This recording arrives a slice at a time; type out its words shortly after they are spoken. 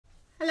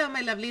Hello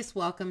my lovelies,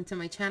 welcome to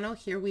my channel.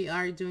 Here we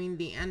are doing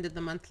the end of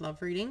the month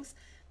love readings.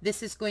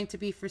 This is going to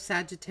be for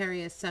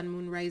Sagittarius, Sun,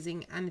 Moon,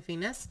 Rising, and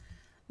Venus.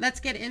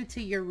 Let's get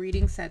into your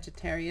reading,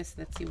 Sagittarius.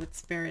 Let's see what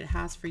Spirit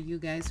has for you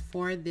guys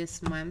for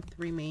this month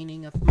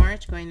remaining of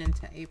March going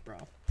into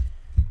April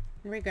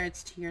in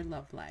regards to your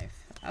love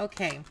life.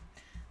 Okay,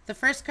 the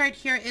first card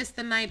here is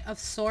the Knight of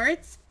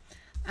Swords.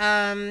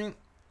 So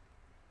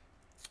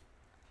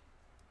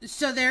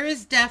there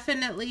is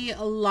definitely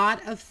a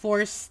lot of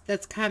force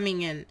that's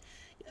coming in.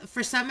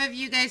 For some of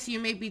you guys, you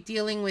may be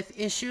dealing with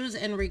issues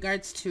in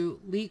regards to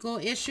legal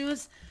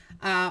issues,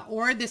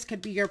 or this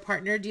could be your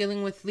partner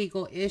dealing with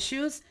legal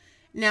issues.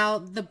 Now,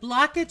 the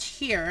blockage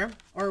here,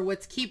 or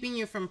what's keeping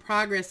you from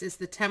progress, is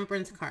the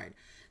Temperance card.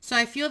 So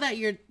I feel that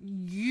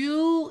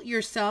you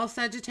yourself,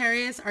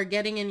 Sagittarius, are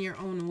getting in your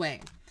own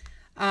way.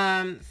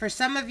 For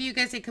some of you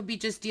guys, it could be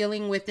just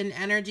dealing with an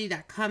energy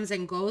that comes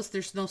and goes.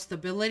 There's no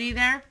stability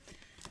there.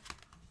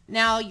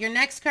 Now, your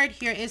next card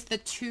here is the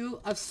Two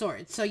of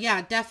Swords. So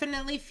yeah,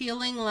 definitely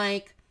feeling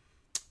like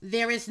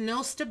there is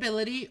no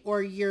stability,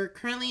 or you're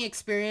currently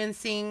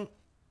experiencing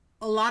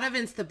a lot of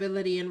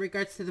instability in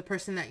regards to the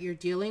person that you're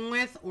dealing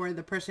with, or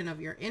the person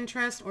of your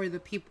interest, or the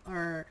people,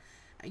 or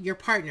your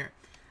partner.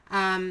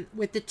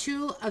 With the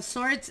Two of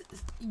Swords,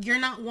 you're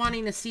not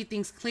wanting to see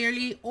things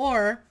clearly,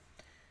 or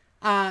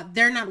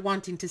they're not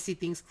wanting to see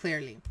things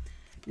clearly.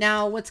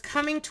 Now, what's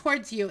coming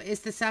towards you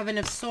is the Seven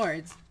of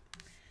Swords.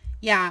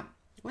 Yeah.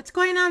 What's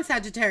going on,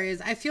 Sagittarius?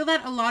 I feel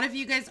that a lot of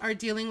you guys are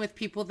dealing with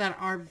people that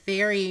are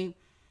they're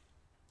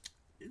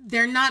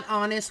not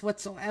honest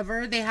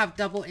whatsoever. They have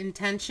double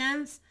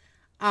intentions.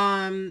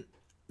 They're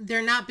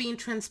not being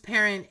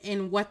transparent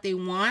in what they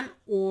want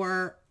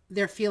or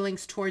their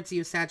feelings towards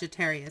you,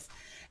 Sagittarius.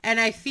 And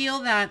I feel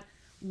that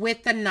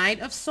with the Knight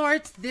of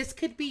Swords, this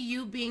could be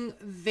you being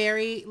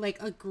very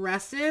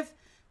aggressive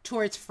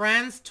towards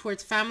friends,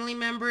 towards family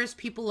members,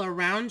 people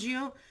around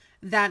you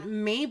that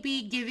may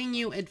be giving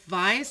you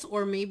advice,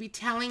 or maybe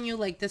telling you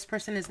like this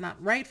person is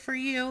not right for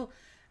you,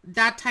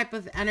 that type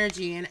of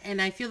energy.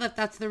 And I feel that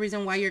that's the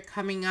reason why you're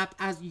coming up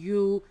as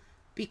you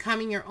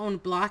becoming your own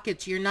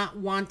blockage. You're not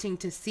wanting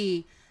to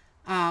see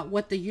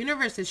what the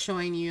universe is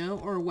showing you,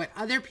 or what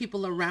other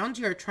people around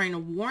you are trying to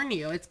warn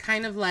you. It's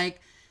kind of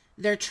like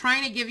they're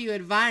trying to give you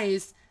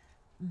advice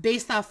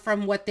based off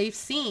from what they've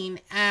seen,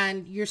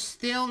 and you're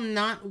still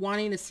not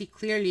wanting to see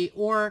clearly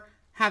or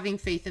having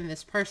faith in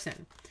this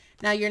person.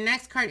 Now, your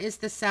next card is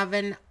the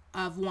Seven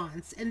of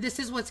Wands, and this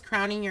is what's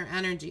crowning your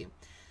energy.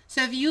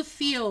 So if you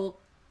feel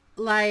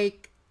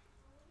like,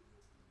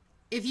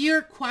 if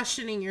you're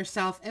questioning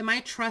yourself, am I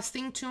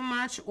trusting too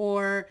much,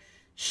 or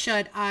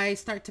should I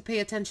start to pay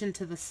attention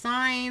to the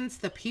signs,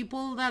 the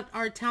people that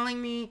are telling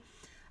me?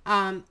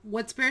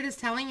 What Spirit is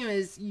telling you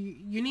is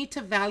you need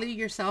to value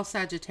yourself,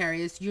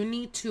 Sagittarius. You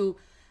need to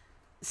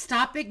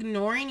stop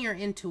ignoring your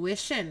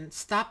intuition.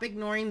 Stop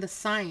ignoring the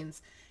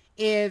signs.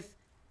 If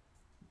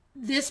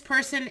this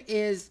person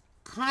is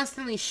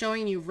constantly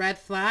showing you red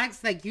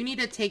flags, like, you need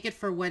to take it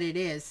for what it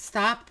is.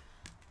 Stop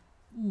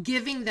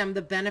giving them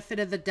the benefit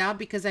of the doubt,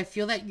 because I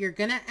feel that you're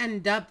gonna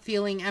end up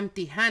feeling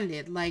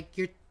empty-handed, like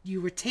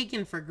you were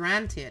taken for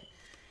granted.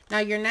 Now,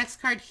 your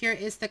next card here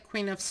is the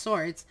Queen of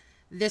Swords.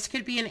 This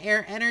could be an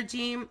air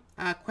energy,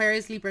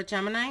 Aquarius, Libra,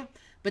 Gemini,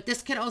 but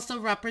this could also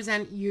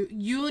represent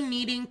you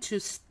needing to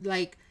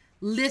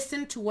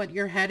listen to what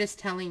your head is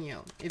telling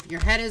you. If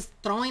your head is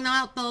throwing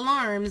out the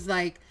alarms,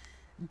 like,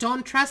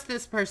 don't trust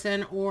this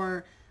person,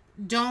 or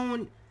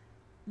don't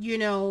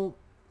listen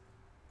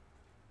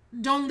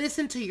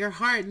to your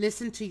heart,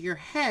 listen to your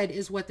head,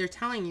 is what they're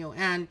telling you.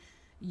 And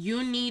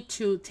you need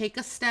to take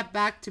a step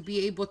back to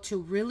be able to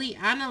really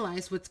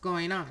analyze what's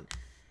going on.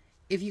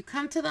 If you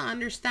come to the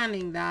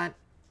understanding that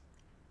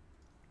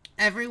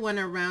everyone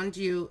around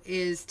you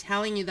is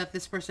telling you that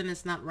this person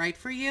is not right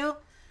for you,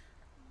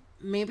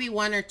 maybe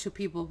one or two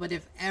people, but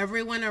if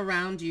everyone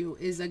around you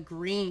is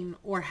agreeing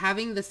or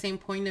having the same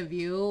point of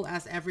view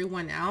as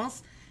everyone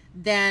else,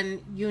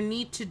 then you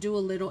need to do a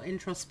little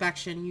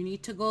introspection. You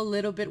need to go a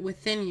little bit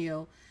within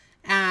you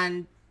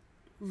and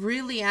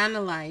really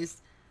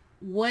analyze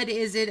what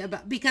is it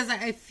about, because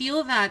I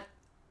feel that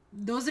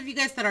those of you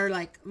guys that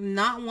are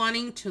not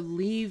wanting to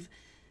leave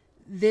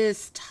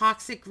this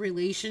toxic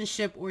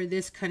relationship or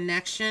this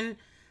connection,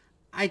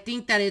 I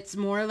think that it's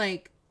more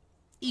like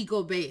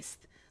ego based.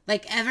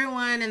 Like,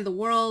 everyone in the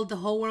world, the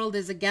whole world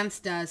is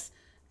against us,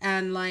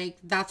 and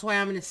that's why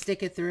I'm going to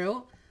stick it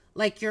through.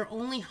 Like, you're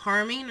only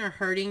harming or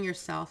hurting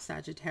yourself,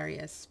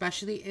 Sagittarius,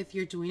 especially if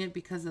you're doing it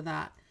because of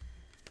that.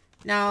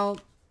 Now,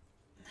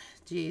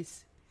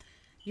 geez,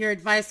 your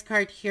advice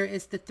card here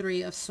is the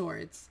Three of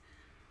Swords.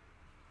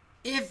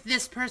 If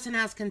this person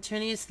has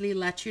continuously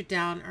let you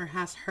down, or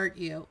has hurt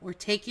you, or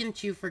taken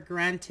you for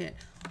granted,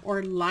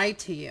 or lied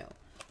to you,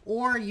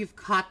 or you've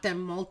caught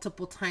them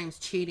multiple times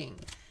cheating,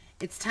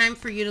 it's time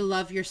for you to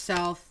love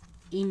yourself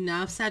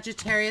enough,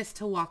 Sagittarius,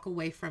 to walk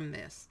away from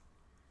this.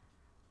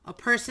 A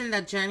person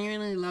that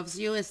genuinely loves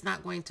you is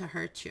not going to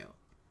hurt you.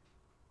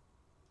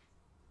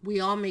 We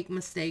all make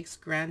mistakes,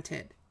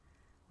 granted.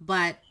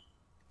 But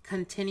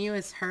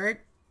continuous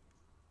hurt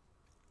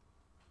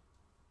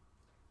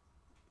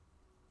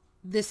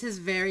This is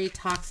very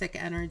toxic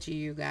energy,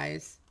 you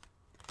guys.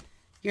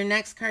 Your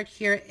next card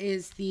here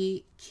is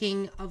the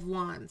King of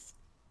Wands.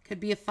 Could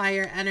be a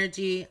fire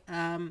energy,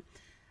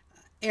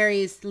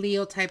 Aries,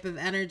 Leo type of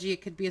energy.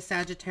 It could be a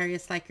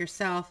Sagittarius like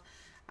yourself.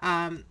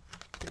 But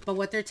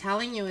what they're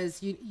telling you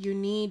is you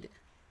need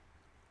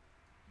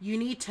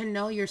to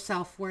know your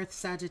self-worth,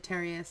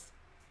 Sagittarius.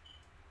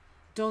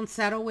 Don't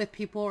settle with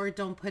people or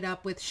don't put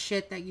up with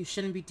shit that you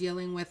shouldn't be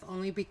dealing with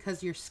only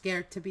because you're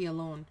scared to be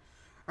alone,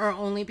 or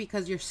only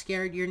because you're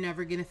scared you're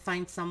never going to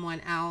find someone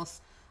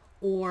else,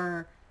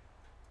 or,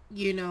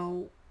 you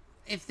know,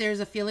 if there's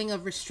a feeling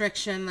of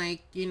restriction,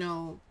 like, you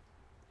know,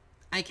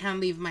 I can't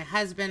leave my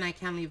husband, I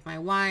can't leave my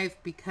wife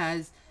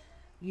because,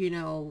 you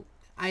know,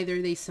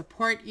 either they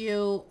support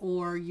you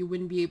or you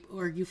wouldn't be,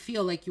 or you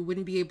feel like you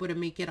wouldn't be able to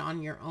make it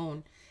on your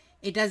own.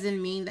 It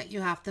doesn't mean that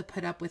you have to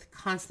put up with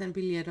constant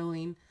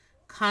belittling,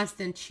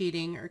 constant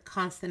cheating, or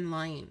constant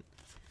lying.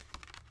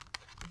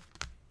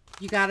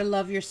 You got to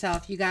love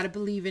yourself. You got to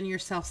believe in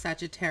yourself,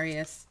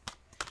 Sagittarius.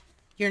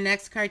 Your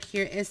next card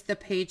here is the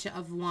Page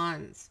of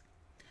Wands.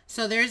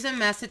 So there's a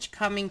message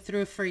coming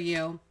through for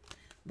you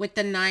with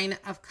the 9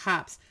 of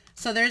Cups.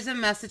 So there's a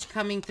message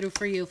coming through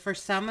for you. For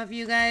some of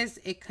you guys,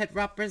 it could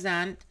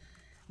represent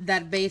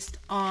that based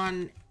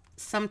on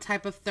some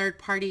type of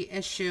third-party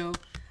issue.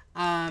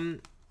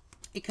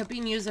 It could be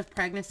news of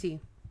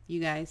pregnancy,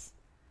 you guys.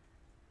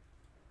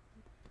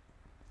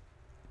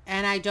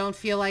 And I don't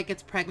feel like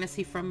it's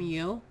pregnancy from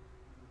you.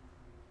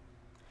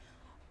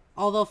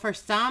 Although for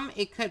some,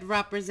 it could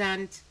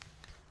represent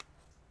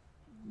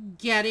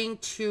getting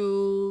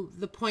to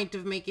the point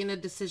of making a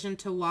decision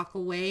to walk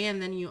away,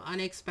 and then you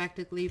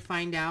unexpectedly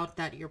find out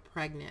that you're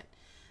pregnant.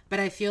 But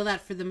I feel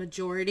that for the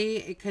majority,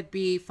 it could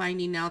be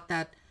finding out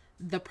that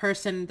the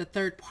person, the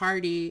third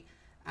party,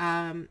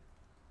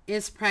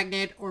 is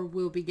pregnant or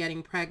will be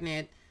getting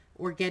pregnant,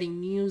 or getting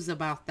news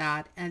about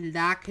that. And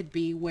that could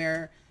be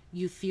where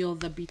you feel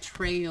the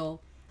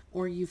betrayal,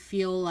 or you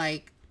feel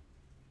like,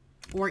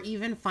 or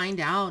even find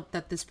out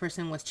that this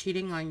person was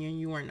cheating on you and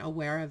you weren't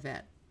aware of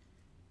it.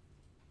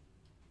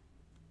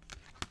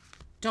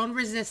 Don't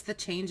resist the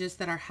changes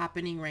that are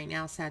happening right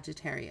now,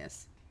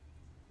 Sagittarius.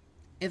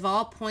 If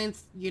all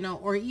points, you know,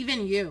 or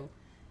even you,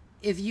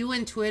 if you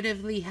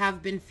intuitively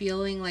have been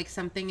feeling like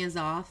something is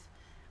off,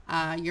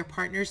 your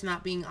partner's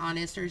not being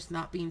honest or is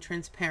not being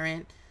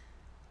transparent,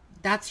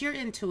 that's your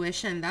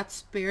intuition. That's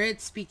spirit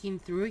speaking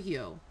through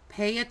you.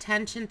 Pay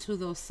attention to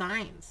those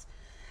signs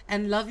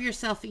and love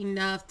yourself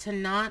enough to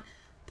not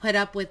put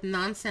up with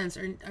nonsense,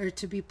 or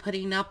to be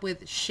putting up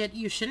with shit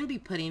you shouldn't be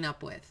putting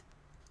up with.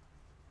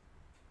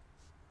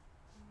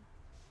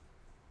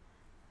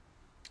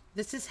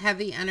 This is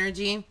heavy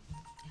energy.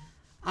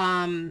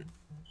 I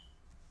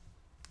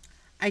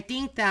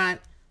think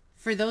that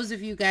for those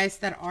of you guys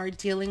that are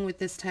dealing with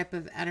this type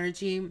of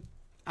energy,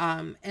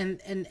 and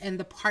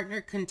the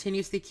partner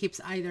continuously keeps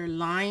either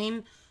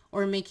lying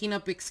or making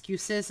up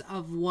excuses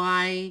of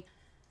why,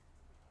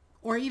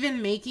 or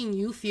even making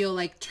you feel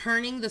like,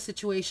 turning the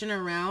situation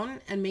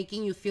around and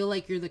making you feel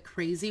like you're the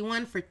crazy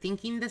one for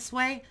thinking this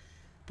way,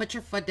 put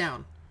your foot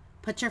down.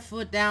 Put your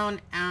foot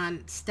down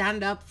and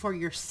stand up for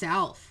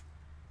yourself.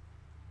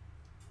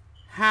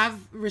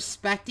 Have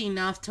respect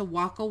enough to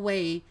walk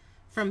away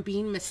from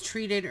being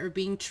mistreated or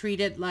being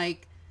treated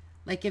like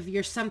if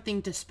you're something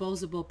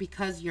disposable,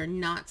 because you're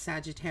not,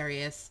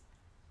 Sagittarius.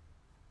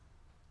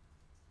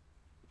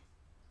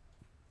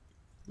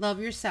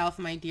 Love yourself,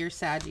 my dear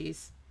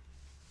Saggies.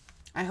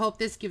 I hope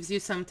this gives you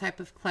some type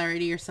of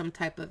clarity or some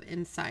type of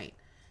insight.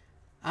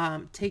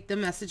 Take the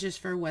messages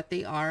for what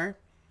they are,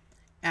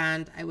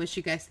 and I wish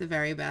you guys the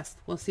very best.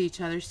 We'll see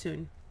each other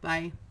soon.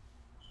 Bye.